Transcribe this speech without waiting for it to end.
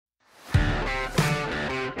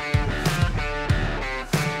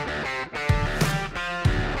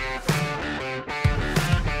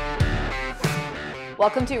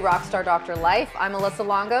Welcome to Rockstar Doctor Life. I'm Alyssa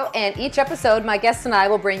Longo, and each episode, my guests and I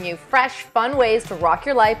will bring you fresh, fun ways to rock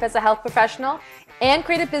your life as a health professional and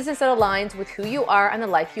create a business that aligns with who you are and the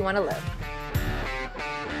life you want to live.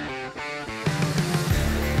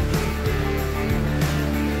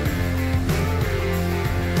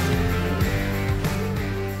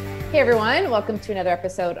 Hey everyone, welcome to another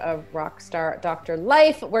episode of Rockstar Doctor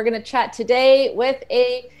Life. We're going to chat today with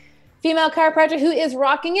a female chiropractor who is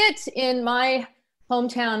rocking it in my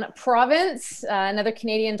hometown province, another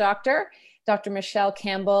Canadian doctor. Dr. Michelle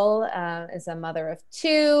Campbell is a mother of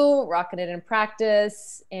two, rocking it in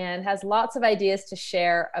practice, and has lots of ideas to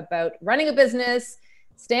share about running a business,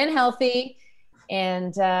 staying healthy,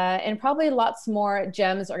 and probably lots more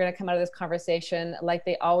gems are going to come out of this conversation like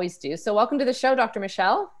they always do. So welcome to the show, Dr.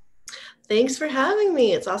 Michelle. Thanks for having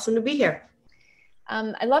me. It's awesome to be here.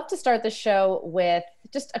 I'd love to start the show with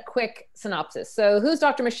just a quick synopsis. So who's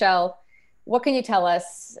Dr. Michelle? What can you tell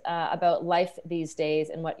us about life these days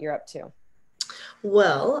and what you're up to?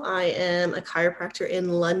 Well, I am a chiropractor in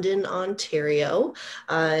London, Ontario.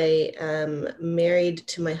 I am married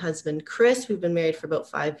to my husband, Chris. We've been married for about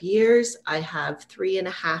 5 years. I have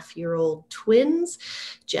 3.5-year-old twins,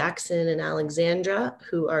 Jackson and Alexandra,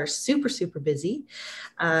 who are super, super busy.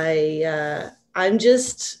 I'm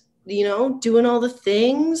just doing all the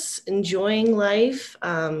things, enjoying life,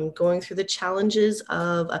 going through the challenges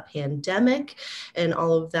of a pandemic and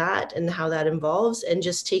all of that and how that involves, and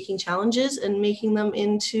just taking challenges and making them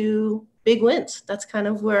into big wins. That's kind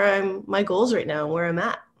of where my goals right now, where I'm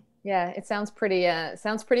at. Yeah, it sounds pretty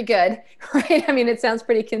good, right? I mean, it sounds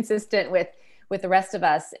pretty consistent with the rest of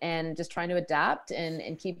us, and just trying to adapt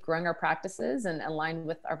and keep growing our practices and align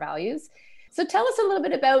with our values. So tell us a little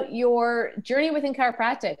bit about your journey within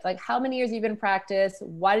chiropractic. Like, how many years have you been in practice?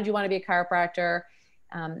 Why did you want to be a chiropractor?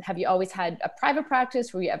 Have you always had a private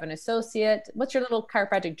practice? Were you ever an associate? What's your little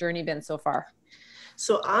chiropractic journey been so far?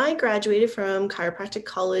 So I graduated from chiropractic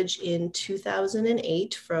college in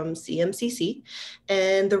 2008 from CMCC.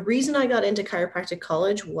 And the reason I got into chiropractic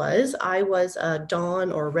college was I was a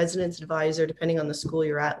DON or residence advisor, depending on the school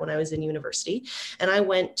you're at, when I was in university. And I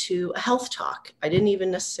went to a health talk. I didn't even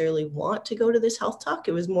necessarily want to go to this health talk.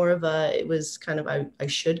 It was more of I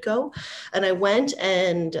should go. And I went,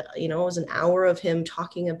 and, it was an hour of him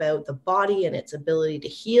talking about the body and its ability to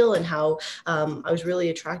heal, and how I was really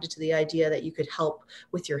attracted to the idea that you could help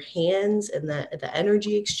with your hands and the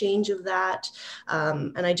energy exchange of that.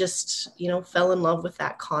 And I just, fell in love with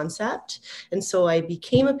that concept. And so I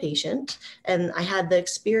became a patient, and I had the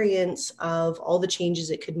experience of all the changes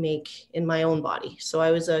it could make in my own body. So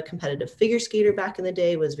I was a competitive figure skater back in the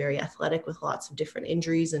day, was very athletic with lots of different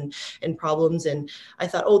injuries and problems. And I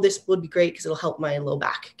thought, oh, this would be great because it'll help my low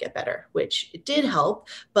back get better, which it did help,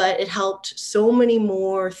 but it helped so many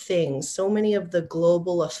more things. So many of the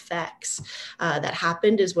global effects that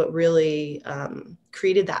happened is what really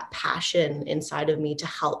created that passion inside of me to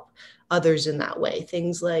help others in that way.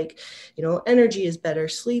 Things like, energy is better,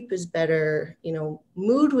 sleep is better,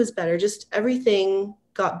 mood was better, just everything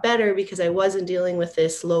got better because I wasn't dealing with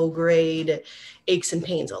this low grade aches and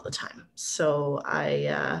pains all the time. So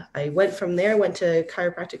I went from there, went to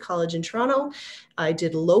chiropractic college in Toronto. I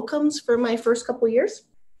did locums for my first couple of years.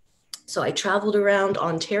 So I traveled around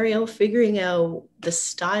Ontario, figuring out the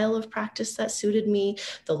style of practice that suited me,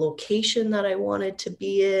 the location that I wanted to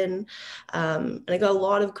be in. And I got a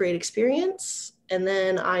lot of great experience. And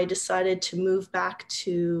then I decided to move back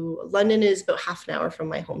to London. Is about half an hour from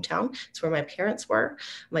my hometown. It's where my parents were.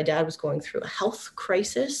 My dad was going through a health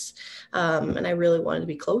crisis, and I really wanted to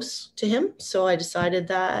be close to him. So I decided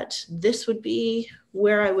that this would be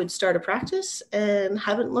where I would start a practice, and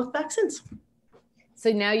haven't looked back since.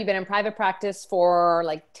 So now you've been in private practice for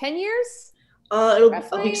like 10 years? I'll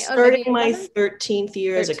be starting my 13th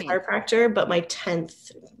year as a chiropractor, but my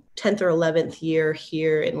 10th or 11th year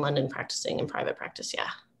here in London practicing in private practice. Yeah.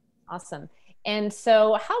 Awesome. And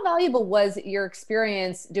so how valuable was your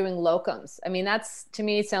experience doing locums? I mean, that's, to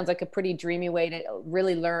me, sounds like a pretty dreamy way to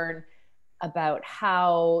really learn about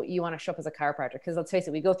how you want to show up as a chiropractor. Because let's face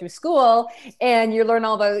it, we go through school and you learn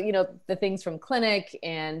all the, the things from clinic,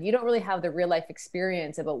 and you don't really have the real life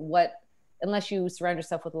experience about what, unless you surround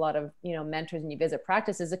yourself with a lot of, mentors and you visit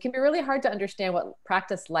practices, it can be really hard to understand what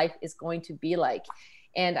practice life is going to be like.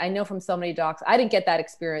 And I know from so many docs, I didn't get that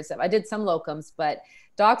experience. I did some locums, but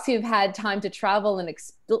docs who've had time to travel and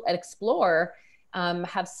explore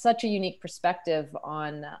have such a unique perspective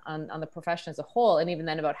on the profession as a whole, and even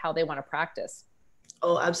then about how they want to practice.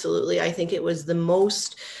 Oh, absolutely. I think it was the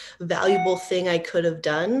most valuable thing I could have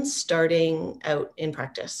done starting out in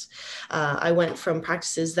practice. I went from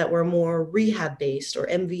practices that were more rehab based or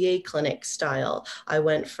MVA clinic style. I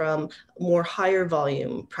went from more higher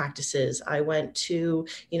volume practices. I went to,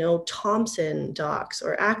 Thompson docs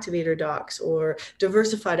or activator docs or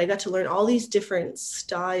diversified. I got to learn all these different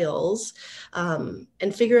styles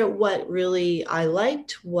and figure out what really I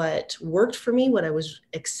liked, what worked for me, what I was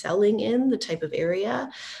excelling in, the type of area.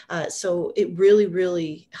 So it really,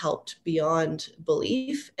 really helped beyond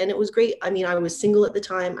belief. And it was great. I mean, I was single at the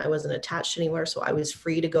time. I wasn't attached anywhere. So I was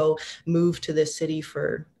free to go move to this city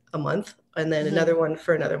for a month and then another one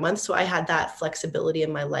for another month. So I had that flexibility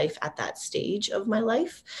in my life at that stage of my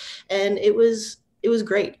life. And it was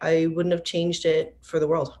great. I wouldn't have changed it for the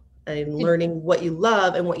world. And learning what you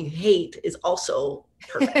love and what you hate is also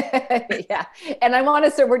perfect. Yeah. And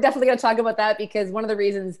we're definitely going to talk about that, because one of the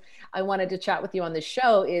reasons I wanted to chat with you on the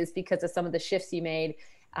show is because of some of the shifts you made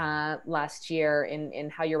last year in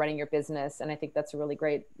how you're running your business. And I think that's a really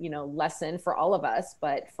great, lesson for all of us,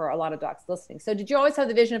 but for a lot of docs listening. So did you always have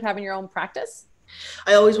the vision of having your own practice?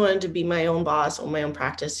 I always wanted to be my own boss, own my own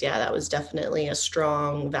practice. Yeah, that was definitely a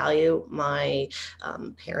strong value. My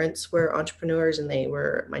parents were entrepreneurs, and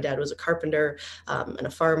my dad was a carpenter and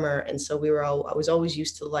a farmer. And so I was always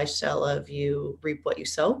used to the lifestyle of you reap what you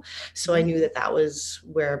sow. So I knew that was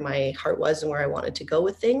where my heart was and where I wanted to go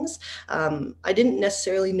with things. I didn't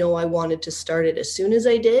necessarily know I wanted to start it as soon as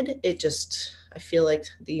I did. I feel like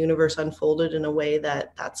the universe unfolded in a way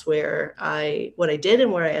that's what I did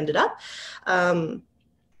and where I ended up.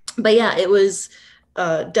 But yeah, it was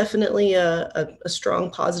definitely a strong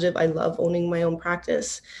positive. I love owning my own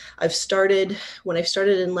practice. When I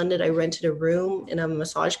started in London, I rented a room in a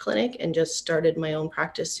massage clinic and just started my own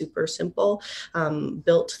practice, super simple,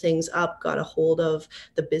 built things up, got a hold of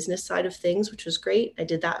the business side of things, which was great. I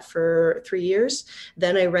did that for 3 years.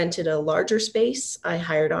 Then I rented a larger space. I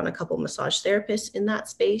hired on a couple massage therapists in that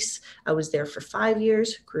space. I was there for 5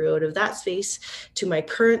 years, grew out of that space to my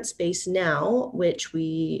current space now, which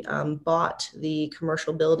we bought the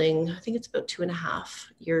commercial building. I think it's about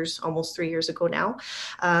 2.5 years, almost 3 years ago now.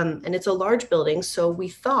 And it's a large building. So we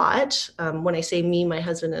thought, when I say me, my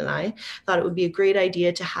husband and I thought it would be a great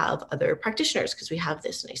idea to have other practitioners, because we have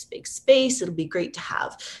this nice big space. It'll be great to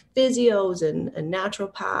have physios and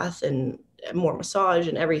naturopath and more massage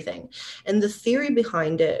and everything. And the theory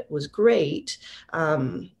behind it was great.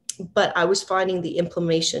 But I was finding the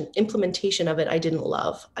implementation of it, I didn't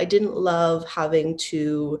love. I didn't love having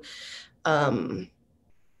to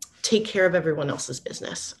take care of everyone else's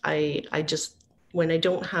business. I just, when I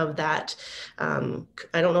don't have that, I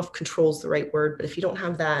don't know if control is the right word, but if you don't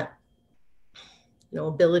have that,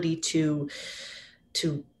 ability to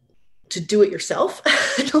do it yourself,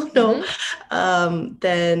 I don't know,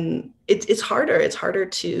 then it's harder. It's harder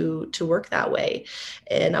to work that way.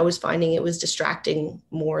 And I was finding it was distracting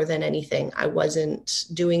more than anything. I wasn't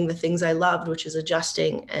doing the things I loved, which is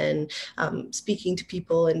adjusting and speaking to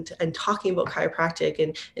people and talking about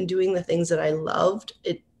chiropractic and doing the things that I loved.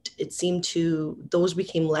 It seemed those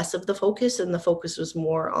became less of the focus, and the focus was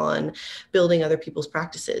more on building other people's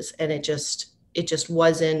practices. And it just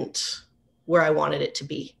wasn't where I wanted it to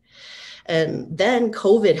be. And then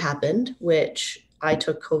COVID happened, which I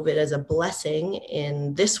took COVID as a blessing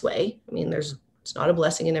in this way. I mean, it's not a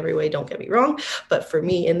blessing in every way, don't get me wrong. But for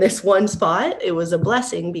me, in this one spot, it was a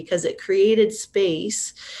blessing because it created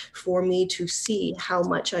space for me to see how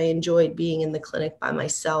much I enjoyed being in the clinic by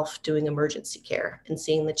myself doing emergency care and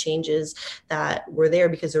seeing the changes that were there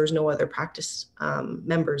because there was no other practice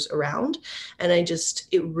members around. And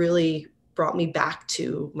it really brought me back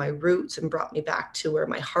to my roots and brought me back to where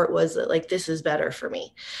my heart was, that like, this is better for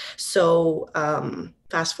me. So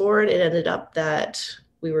fast forward, it ended up that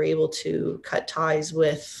we were able to cut ties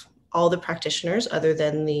with all the practitioners other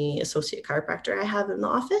than the associate chiropractor I have in the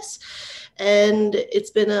office. And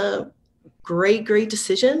it's been a great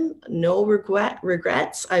decision. No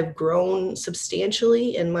regrets. I've grown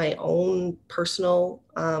substantially in my own personal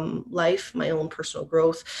life, my own personal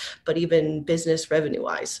growth, but even business revenue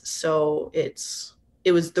wise. So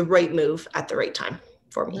it was the right move at the right time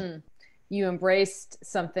for me. You embraced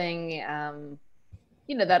something,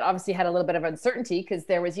 that obviously had a little bit of uncertainty,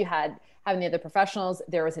 because you had having the other professionals,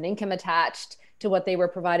 there was an income attached to what they were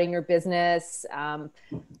providing your business.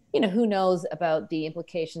 Who knows about the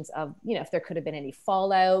implications of, if there could have been any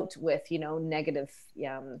fallout with, negative,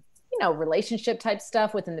 relationship type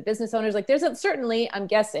stuff within the business owners. Like certainly, I'm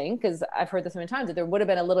guessing, because I've heard this many times, that there would have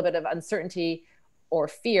been a little bit of uncertainty or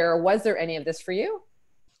fear. Was there any of this for you?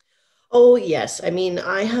 Oh, yes. I mean,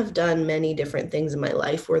 I have done many different things in my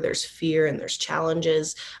life where there's fear and there's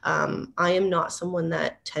challenges. I am not someone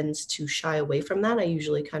that tends to shy away from that. I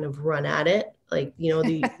usually kind of run at it. Like,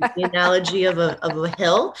 the analogy of a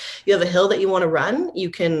hill. You have a hill that you want to run. You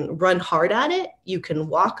can run hard at it, you can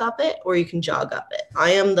walk up it, or you can jog up it.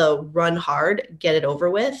 I am the run hard, get it over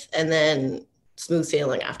with, and then smooth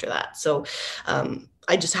sailing after that. So,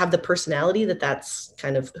 I just have the personality that's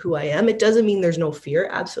kind of who I am. It doesn't mean there's no fear.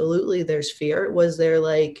 Absolutely, there's fear. Was there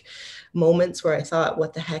like moments where I thought,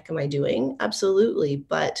 what the heck am I doing? Absolutely.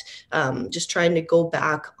 But just trying to go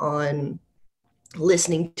back on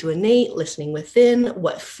listening to innate, listening within,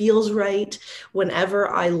 what feels right. Whenever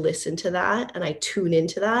I listen to that and I tune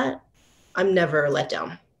into that, I'm never let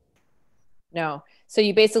down. No. So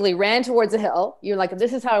you basically ran towards a hill. You're like,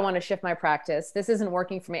 this is how I want to shift my practice. This isn't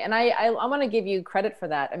working for me. And I want to give you credit for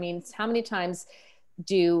that. I mean, how many times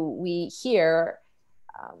do we hear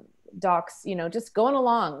um, docs, just going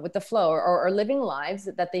along with the flow, or living lives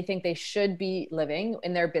that they think they should be living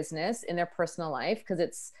in their business, in their personal life, because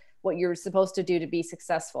it's what you're supposed to do to be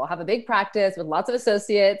successful. Have a big practice with lots of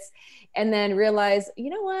associates, and then realize, you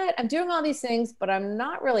know what, I'm doing all these things, but I'm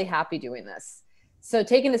not really happy doing this. So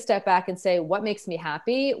taking a step back and say, what makes me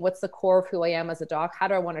happy? What's the core of who I am as a doc? How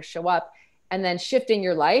do I want to show up? And then shifting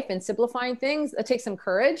your life and simplifying things. It takes some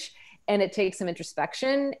courage and it takes some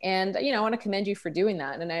introspection. And, I want to commend you for doing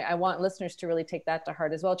that. And I want listeners to really take that to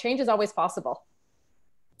heart as well. Change is always possible.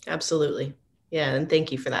 Absolutely. Yeah. And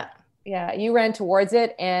thank you for that. Yeah, you ran towards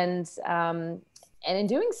it, and in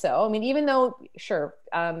doing so, I mean, even though, sure,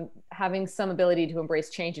 having some ability to embrace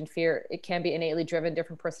change and fear, it can be innately driven,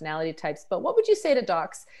 different personality types. But what would you say to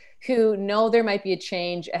docs who know there might be a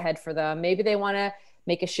change ahead for them? Maybe they want to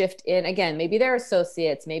make a shift in, again, maybe their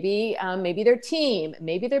associates, maybe their team,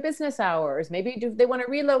 maybe their business hours, maybe do they want to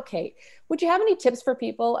relocate. Would you have any tips for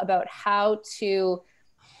people about how to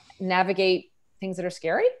navigate things that are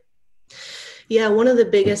scary? Yeah, one of the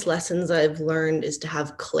biggest lessons I've learned is to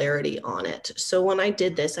have clarity on it. So when I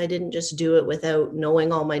did this, I didn't just do it without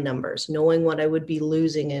knowing all my numbers, knowing what I would be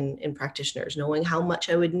losing in practitioners, knowing how much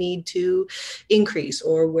I would need to increase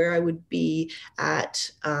or where I would be at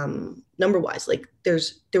number wise. Like there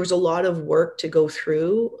was a lot of work to go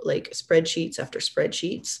through, like spreadsheets after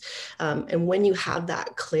spreadsheets. And when you have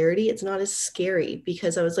that clarity, it's not as scary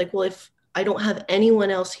because I was like, well, if I don't have anyone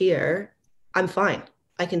else here, I'm fine.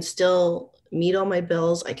 I can still meet all my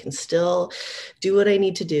bills. I can still do what I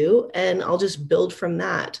need to do, and I'll just build from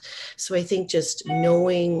that. So I think just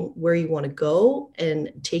knowing where you want to go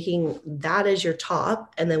and taking that as your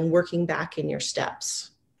top and then working back in your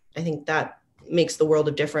steps. I think that makes the world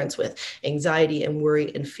of difference with anxiety and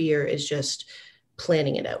worry and fear is just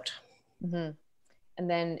planning it out. Mm-hmm.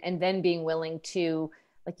 And then being willing to,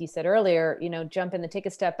 like you said earlier, jump in and take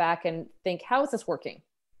a step back and think, how is this working?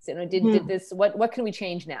 So, did this, what can we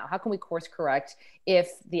change now? How can we course correct if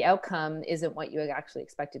the outcome isn't what you actually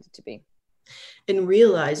expected it to be? And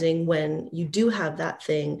realizing when you do have that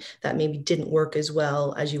thing that maybe didn't work as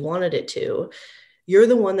well as you wanted it to, you're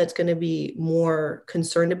the one that's going to be more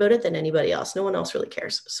concerned about it than anybody else. No one else really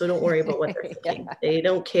cares. So don't worry about what they're thinking. Yeah. They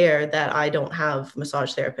don't care that I don't have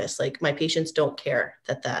massage therapists. Like my patients don't care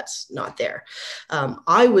that that's not there.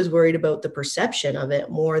 I was worried about the perception of it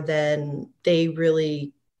more than they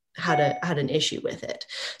really had an issue with it.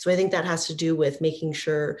 So I think that has to do with making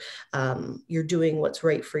sure you're doing what's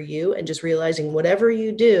right for you and just realizing whatever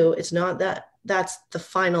you do, it's not that that's the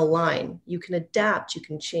final line. You can adapt, you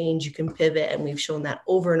can change, you can pivot. And we've shown that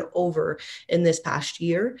over and over in this past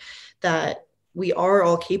year that we are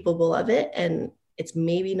all capable of it. And it's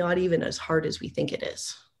maybe not even as hard as we think it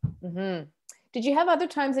is. Mm-hmm. Did you have other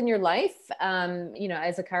times in your life,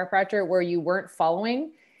 as a chiropractor where you weren't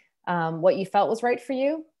following what you felt was right for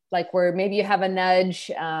you? Like where maybe you have a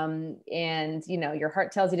nudge and, your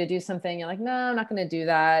heart tells you to do something. You're like, no, I'm not going to do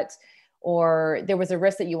that. Or there was a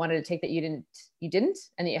risk that you wanted to take that you didn't,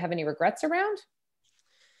 and that you have any regrets around?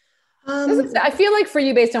 I feel like for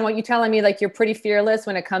you, based on what you're telling me, like you're pretty fearless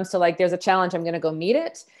when it comes to like, there's a challenge, I'm going to go meet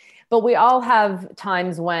it. But we all have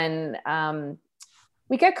times when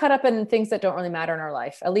we get caught up in things that don't really matter in our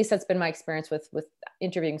life. At least that's been my experience with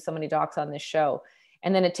interviewing so many docs on this show.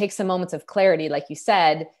 And then it takes some moments of clarity, like you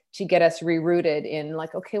said, to get us rerouted in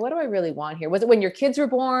like, okay, what do I really want here? Was it when your kids were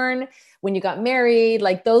born, when you got married?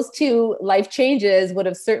 Like those two life changes would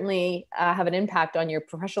have certainly have an impact on your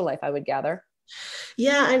professional life, I would gather.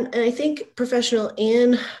 Yeah, and I think professional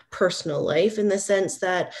and personal life in the sense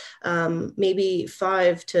that maybe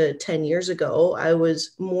 5 to 10 years ago, I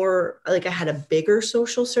was more like I had a bigger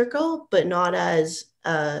social circle, but not as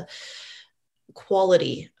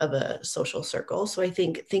quality of a social circle. So I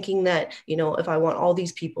think thinking that, you know, if I want all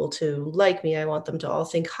these people to like me, I want them to all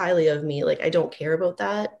think highly of me. Like, I don't care about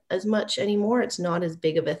that as much anymore. It's not as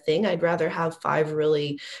big of a thing. I'd rather have 5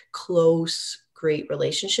 really close, great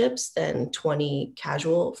relationships than 20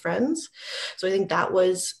 casual friends. So I think that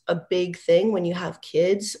was a big thing when you have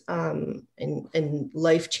kids, and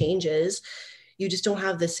life changes. You just don't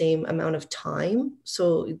have the same amount of time.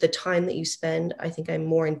 So the time that you spend, I think I'm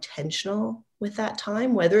more intentional with that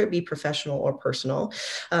time, whether it be professional or personal.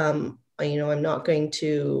 You know, I'm not going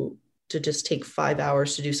to just take 5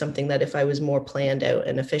 hours to do something that if I was more planned out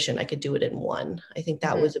and efficient, I could do it in one. I think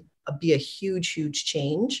that was be a huge, huge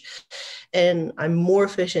change. And I'm more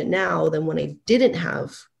efficient now than when I didn't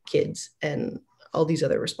have kids and all these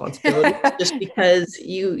other responsibilities, just because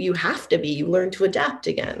you have to be, you learn to adapt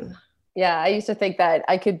again. Yeah, I used to think that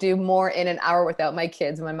I could do more in an hour without my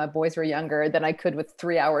kids when my boys were younger than I could with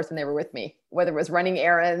 3 hours when they were with me, whether it was running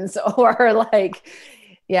errands or like,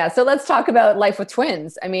 yeah. So let's talk about life with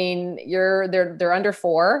twins. I mean, they're under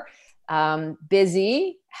 4,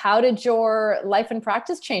 busy. How did your life and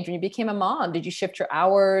practice change when you became a mom? Did you shift your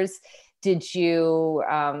hours? Did you,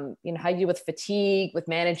 how do you deal with fatigue, with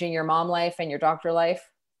managing your mom life and your doctor life?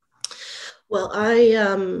 Well,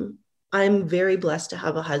 I'm very blessed to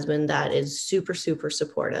have a husband that is super, super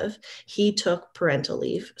supportive. He took parental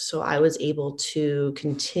leave, so I was able to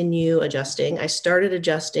continue adjusting. I started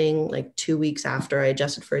adjusting like 2 weeks after I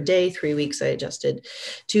adjusted for a day, 3 weeks I adjusted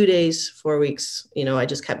 2 days, 4 weeks. You know, I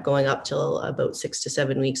just kept going up till about 6 to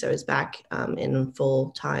 7 weeks. I was back in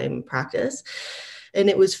full-time practice. And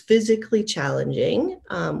it was physically challenging.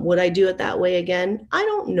 Would I do it that way again? I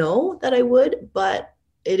don't know that I would, but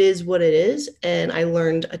it is what it is. And I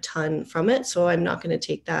learned a ton from it. So I'm not going to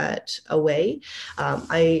take that away.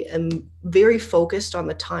 I am very focused on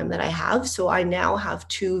the time that I have. So I now have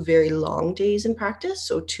 2 very long days in practice.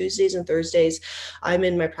 So Tuesdays and Thursdays, I'm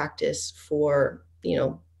in my practice for,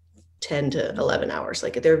 10 to 11 hours.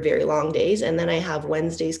 Like, they're very long days. And then I have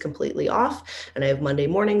Wednesdays completely off, and I have Monday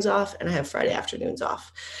mornings off, and I have Friday afternoons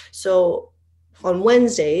off. So on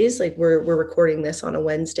Wednesdays, like we're recording this on a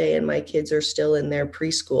Wednesday and my kids are still in their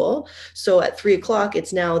preschool. So at 3 o'clock,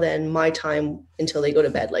 it's now then my time until they go to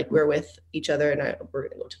bed. Like, we're with each other and we're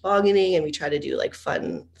going to go tobogganing and we try to do like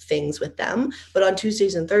fun things with them. But on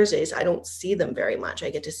Tuesdays and Thursdays, I don't see them very much. I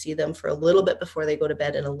get to see them for a little bit before they go to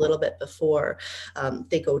bed and a little bit before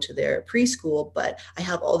they go to their preschool. But I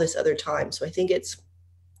have all this other time. So I think it's,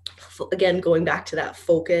 again, going back to that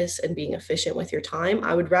focus and being efficient with your time.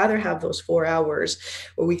 I would rather have those 4 hours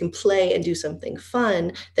where we can play and do something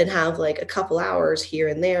fun than have like a couple hours here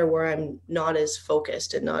and there where I'm not as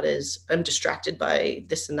focused and I'm distracted by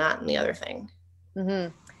this and that and the other thing.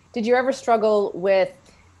 Mm-hmm. Did you ever struggle with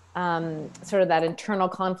sort of that internal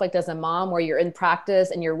conflict as a mom where you're in practice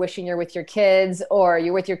and you're wishing you're with your kids, or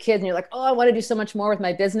you're with your kids and you're like, oh, I want to do so much more with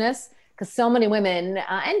my business? Because so many women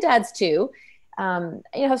and dads too,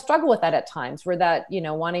 have struggled with that at times, where that,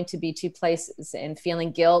 wanting to be 2 places and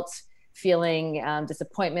feeling guilt, feeling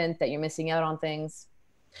disappointment that you're missing out on things.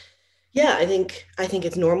 Yeah, I think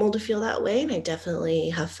it's normal to feel that way, and I definitely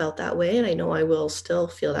have felt that way, and I know I will still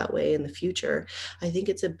feel that way in the future. I think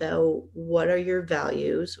it's about, what are your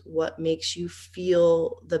values? What makes you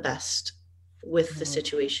feel the best with the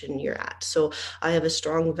situation you're at? So I have a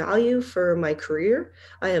strong value for my career.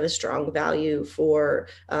 I have a strong value for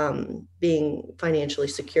being financially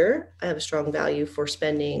secure. I have a strong value for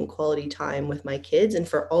spending quality time with my kids. And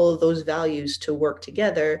for all of those values to work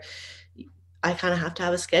together, I kind of have to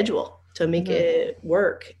have a schedule to make it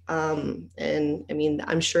work. And I mean,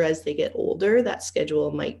 I'm sure as they get older, that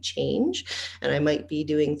schedule might change, and I might be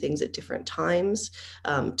doing things at different times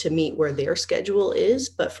to meet where their schedule is.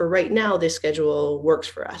 But for right now, this schedule works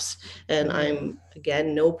for us. And I'm,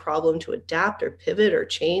 again, no problem to adapt or pivot or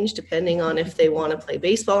change depending on if they want to play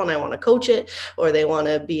baseball and I want to coach it, or they want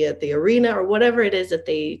to be at the arena, or whatever it is that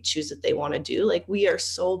they choose that they want to do. Like, we are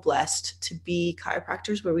so blessed to be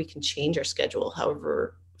chiropractors where we can change our schedule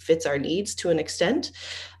however fits our needs to an extent.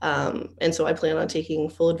 And so I plan on taking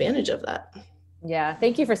full advantage of that. Yeah.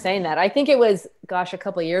 Thank you for saying that. I think it was, gosh, a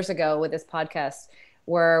couple of years ago with this podcast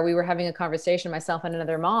where we were having a conversation, myself and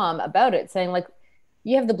another mom, about it, saying like,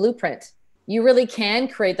 you have the blueprint. You really can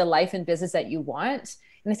create the life and business that you want.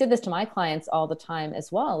 And I said this to my clients all the time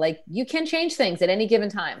as well. Like, you can change things at any given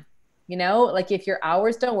time. Like, if your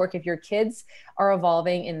hours don't work, if your kids are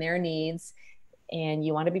evolving in their needs and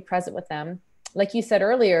you want to be present with them, like you said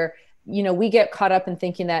earlier, we get caught up in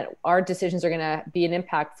thinking that our decisions are going to be an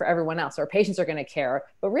impact for everyone else. Our patients are going to care,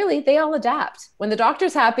 but really they all adapt. When the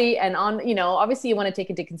doctor's happy and on, obviously you want to take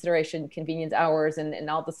into consideration convenience hours and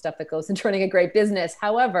all the stuff that goes into running a great business.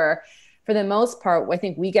 However, for the most part, I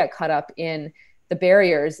think we get caught up in the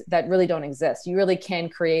barriers that really don't exist. You really can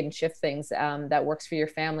create and shift things that works for your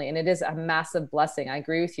family. And it is a massive blessing. I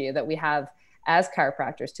agree with you that we have as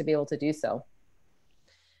chiropractors to be able to do so.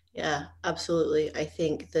 Yeah, absolutely. I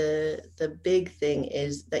think the big thing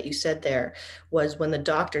is that you said there was when the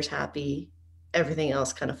doctor's happy, everything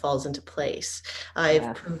else kind of falls into place. I've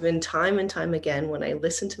Yeah. proven time and time again when I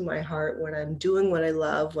listen to my heart, when I'm doing what I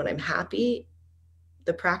love, when I'm happy,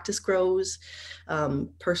 the practice grows,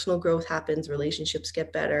 personal growth happens, relationships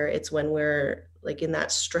get better. It's when we're like in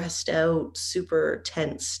that stressed out, super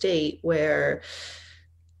tense state where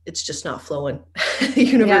it's just not flowing. The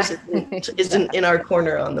universe Yeah. isn't in our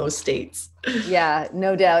corner on those states. Yeah,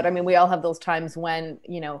 no doubt. I mean, we all have those times when,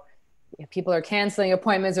 people are canceling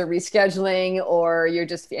appointments or rescheduling, or you're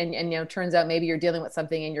just, and turns out maybe you're dealing with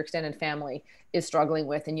something and your extended family is struggling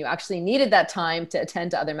with, and you actually needed that time to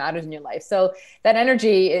attend to other matters in your life. So that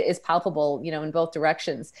energy is palpable, in both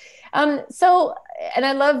directions. And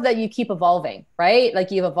I love that you keep evolving, right?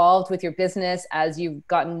 Like you've evolved with your business as you've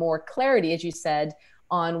gotten more clarity, as you said,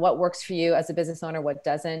 on what works for you as a business owner, what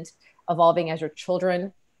doesn't, evolving as your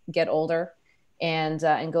children get older and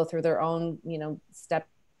go through their own,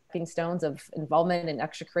 stepping stones of involvement in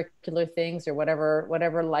extracurricular things or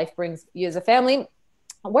whatever life brings you as a family.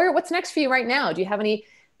 What's next for you right now? Do you have any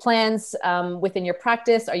plans within your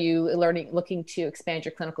practice? Are you looking to expand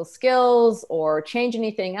your clinical skills or change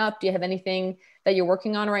anything up? Do you have anything that you're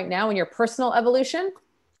working on right now in your personal evolution?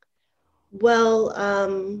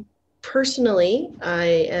 Well, personally, I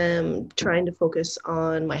am trying to focus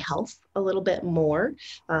on my health a little bit more.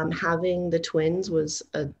 Having the twins was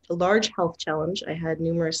a large health challenge. I had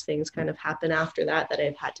numerous things kind of happen after that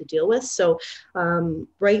I've had to deal with. So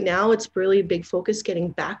right now, it's really a big focus getting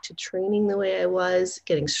back to training the way I was,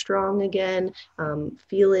 getting strong again,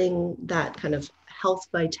 feeling that kind of health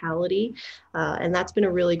vitality. And that's been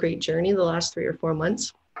a really great journey the last 3 or 4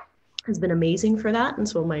 months. Has been amazing for that. And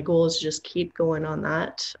so my goal is to just keep going on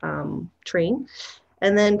that train.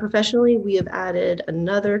 And then professionally, we have added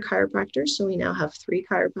another chiropractor. So we now have 3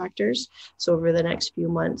 chiropractors. So over the next few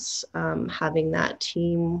months, having that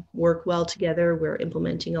team work well together, we're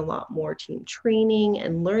implementing a lot more team training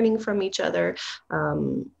and learning from each other.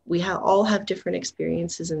 We all have different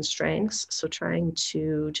experiences and strengths. So trying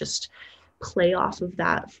to just play off of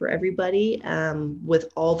that for everybody,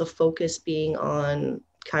 with all the focus being on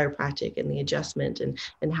chiropractic and the adjustment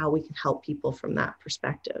and how we can help people from that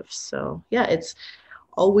perspective. So yeah, it's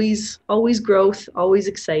always growth, always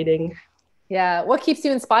exciting. Yeah. What keeps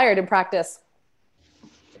you inspired in practice?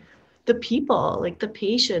 The people, like the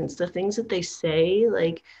patients, the things that they say,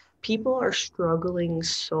 like people are struggling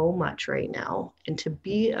so much right now, and to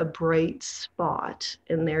be a bright spot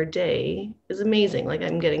in their day is amazing. Like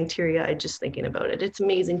I'm getting teary-eyed just thinking about it. It's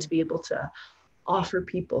amazing to be able to offer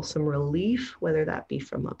people some relief, whether that be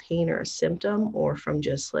from a pain or a symptom, or from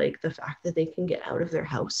just like the fact that they can get out of their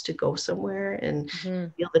house to go somewhere and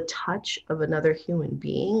Mhm. feel the touch of another human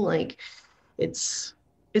being. Like it's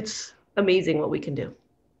amazing what we can do.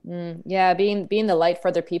 Yeah, being the light for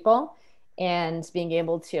other people and being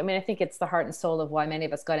able to, I mean, I think it's the heart and soul of why many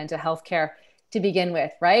of us got into healthcare to begin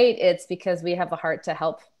with, right? It's because we have the heart to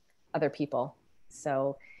help other people.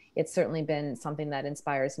 So it's certainly been something that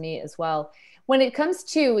inspires me as well. When it comes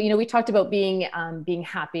to, we talked about being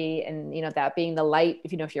happy and that being the light,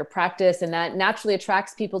 if your practice, and that naturally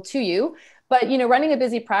attracts people to you. But running a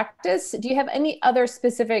busy practice, do you have any other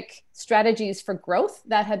specific strategies for growth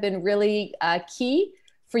that have been really key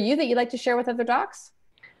for you that you'd like to share with other docs?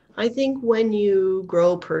 I think when you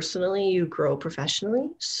grow personally, you grow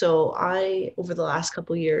professionally. So I, over the last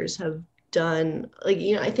couple of years, have done like,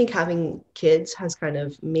 I think having kids has kind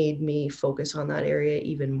of made me focus on that area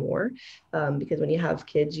even more. Because when you have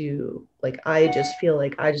kids, I just feel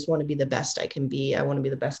like I just want to be the best I can be. I want to be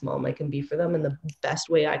the best mom I can be for them. And the best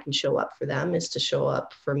way I can show up for them is to show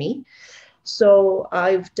up for me. So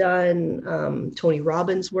I've done Tony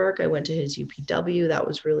Robbins' work. I went to his UPW. That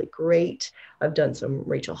was really great. I've done some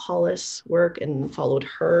Rachel Hollis work and followed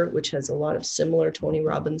her, which has a lot of similar Tony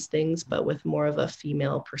Robbins things, but with more of a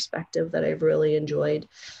female perspective that I've really enjoyed.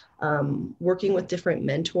 Working with different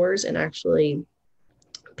mentors and actually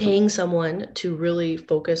paying someone to really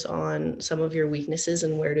focus on some of your weaknesses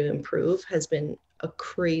and where to improve has been a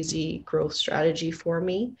crazy growth strategy for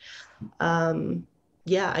me.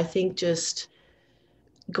 Yeah, I think just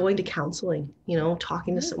going to counseling,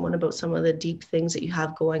 talking to someone about some of the deep things that you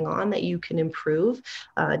have going on that you can improve.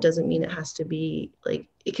 It doesn't mean it has to be like,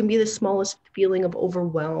 it can be the smallest feeling of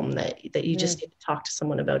overwhelm that you just need to talk to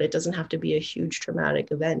someone about. It doesn't have to be a huge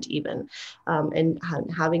traumatic event even. And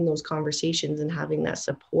having those conversations and having that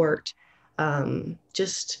support,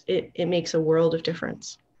 it makes a world of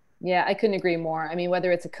difference. Yeah, I couldn't agree more. I mean,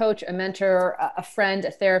 whether it's a coach, a mentor, a friend,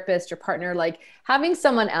 a therapist, your partner, like having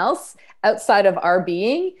someone else outside of our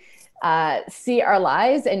being see our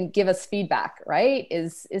lives and give us feedback, right,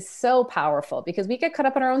 is so powerful, because we get caught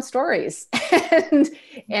up in our own stories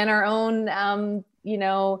and our own, a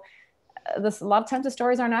lot of times the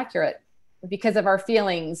stories aren't accurate because of our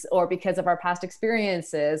feelings or because of our past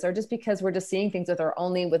experiences, or just because we're just seeing things with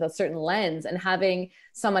a certain lens. And having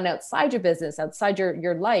someone outside your business, outside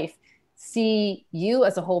your life, see you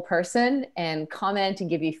as a whole person and comment and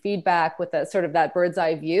give you feedback with a sort of that bird's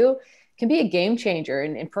eye view can be a game changer,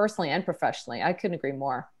 and personally and professionally. I couldn't agree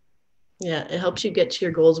more. Yeah, it helps you get to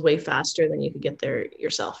your goals way faster than you could get there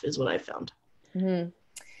yourself, is what I found. Mm-hmm.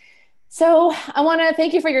 So I want to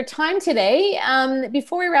thank you for your time today.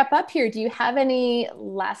 Before we wrap up here, do you have any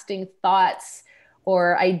lasting thoughts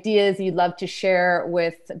or ideas you'd love to share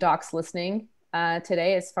with docs listening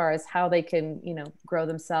today, as far as how they can, grow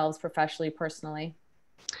themselves professionally, personally?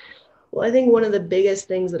 Well, I think one of the biggest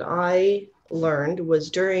things that I learned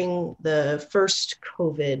was during the first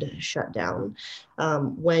COVID shutdown,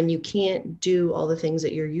 when you can't do all the things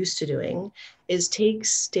that you're used to doing, is take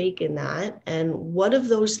stake in that. And what of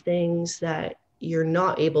those things that you're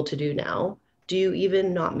not able to do now, do you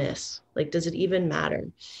even not miss? Like, does it even matter?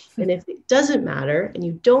 And if it doesn't matter and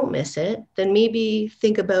you don't miss it, then maybe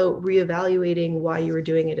think about reevaluating why you were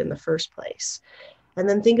doing it in the first place. And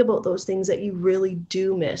then think about those things that you really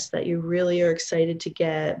do miss, that you really are excited to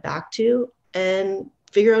get back to, and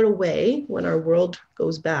figure out a way when our world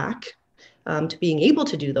goes back to being able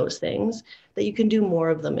to do those things, that you can do more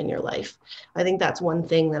of them in your life. I think that's one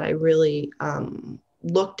thing that I really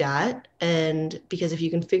looked at. And because if you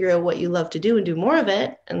can figure out what you love to do and do more of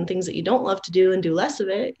it, and things that you don't love to do and do less of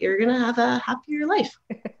it, you're going to have a happier life.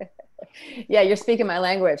 Yeah, you're speaking my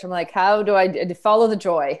language. I'm like, how do I follow the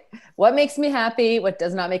joy? What makes me happy? What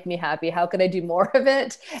does not make me happy? How can I do more of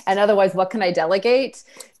it? And otherwise, what can I delegate?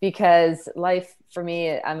 Because life for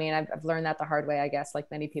me, I mean, I've learned that the hard way, I guess,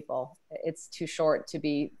 like many people. It's too short to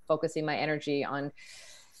be focusing my energy on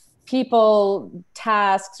people,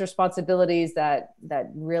 tasks, responsibilities that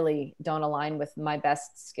really don't align with my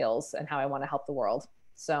best skills and how I want to help the world.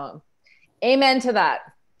 So amen to that.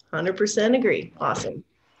 100% agree. Awesome.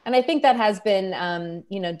 And I think that has been,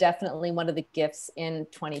 definitely one of the gifts in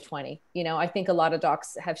 2020. I think a lot of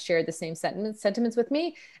docs have shared the same sentiments with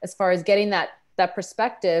me, as far as getting that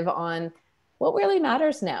perspective on what really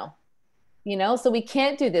matters now. So we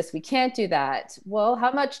can't do this, we can't do that. Well,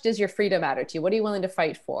 how much does your freedom matter to you? What are you willing to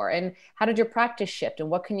fight for? And how did your practice shift?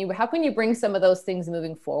 And how can you bring some of those things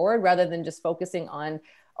moving forward, rather than just focusing on,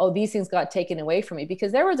 oh, these things got taken away from me?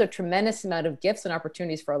 Because there was a tremendous amount of gifts and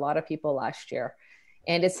opportunities for a lot of people last year.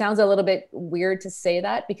 And it sounds a little bit weird to say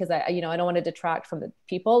that, because I don't want to detract from the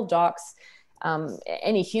people, docs,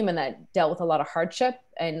 any human that dealt with a lot of hardship.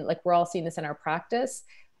 And like, we're all seeing this in our practice,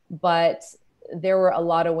 but there were a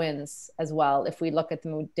lot of wins as well, if we look at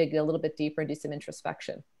them, we dig a little bit deeper and do some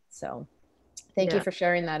introspection. So thank you for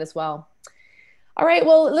sharing that as well. All right.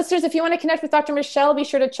 Well, listeners, if you want to connect with Dr. Michelle, be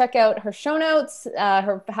sure to check out her show notes,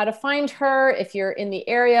 how to find her. If you're in the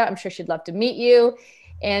area, I'm sure she'd love to meet you.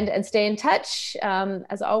 And stay in touch.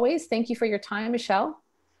 As always, thank you for your time, Michelle.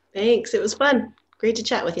 Thanks. It was fun. Great to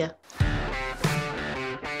chat with you.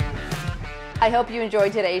 I hope you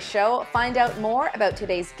enjoyed today's show. Find out more about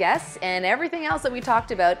today's guests and everything else that we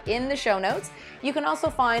talked about in the show notes. You can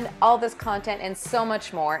also find all this content and so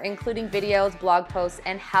much more, including videos, blog posts,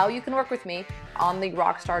 and how you can work with me on the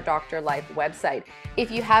Rockstar Doctor Life website.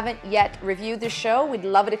 If you haven't yet reviewed the show, we'd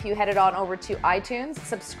love it if you headed on over to iTunes,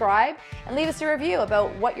 subscribe, and leave us a review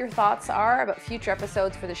about what your thoughts are about future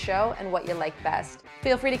episodes for the show and what you like best.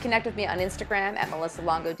 Feel free to connect with me on Instagram at Melissa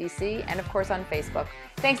Longo DC, and of course on Facebook.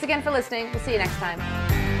 Thanks again for listening. We'll see you next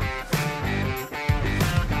time.